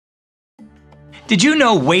Did you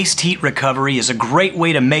know waste heat recovery is a great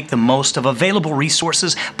way to make the most of available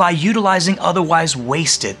resources by utilizing otherwise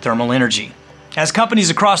wasted thermal energy? As companies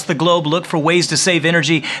across the globe look for ways to save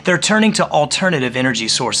energy, they're turning to alternative energy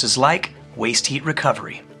sources like waste heat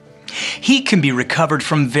recovery. Heat can be recovered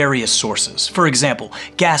from various sources. For example,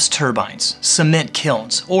 gas turbines, cement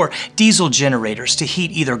kilns, or diesel generators to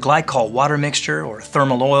heat either glycol water mixture or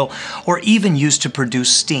thermal oil, or even used to produce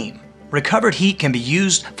steam. Recovered heat can be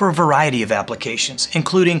used for a variety of applications,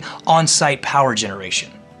 including on-site power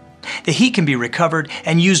generation. The heat can be recovered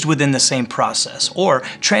and used within the same process, or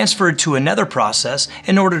transferred to another process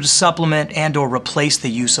in order to supplement and/or replace the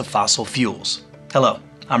use of fossil fuels. Hello,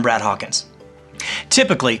 I'm Brad Hawkins.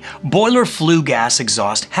 Typically, boiler flue gas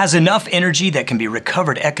exhaust has enough energy that can be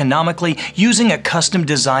recovered economically using a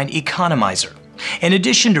custom-designed economizer. In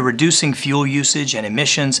addition to reducing fuel usage and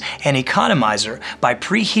emissions, an economizer, by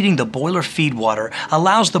preheating the boiler feed water,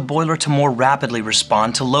 allows the boiler to more rapidly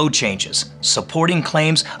respond to load changes, supporting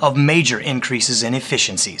claims of major increases in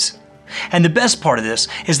efficiencies. And the best part of this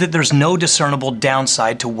is that there's no discernible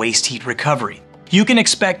downside to waste heat recovery. You can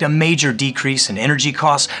expect a major decrease in energy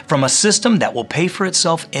costs from a system that will pay for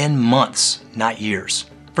itself in months, not years.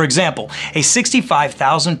 For example, a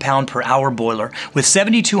 65,000 pound per hour boiler with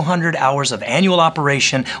 7,200 hours of annual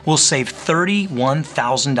operation will save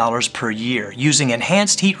 $31,000 per year using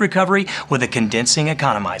enhanced heat recovery with a condensing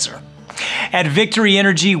economizer. At Victory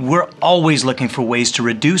Energy, we're always looking for ways to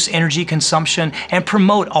reduce energy consumption and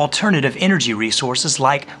promote alternative energy resources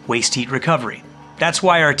like waste heat recovery. That's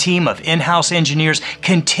why our team of in-house engineers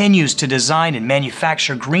continues to design and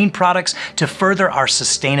manufacture green products to further our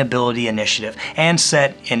sustainability initiative and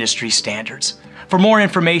set industry standards. For more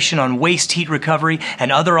information on waste heat recovery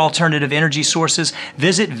and other alternative energy sources,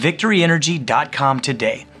 visit victoryenergy.com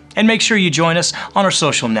today. And make sure you join us on our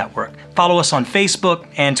social network. Follow us on Facebook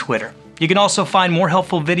and Twitter. You can also find more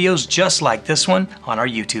helpful videos just like this one on our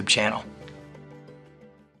YouTube channel.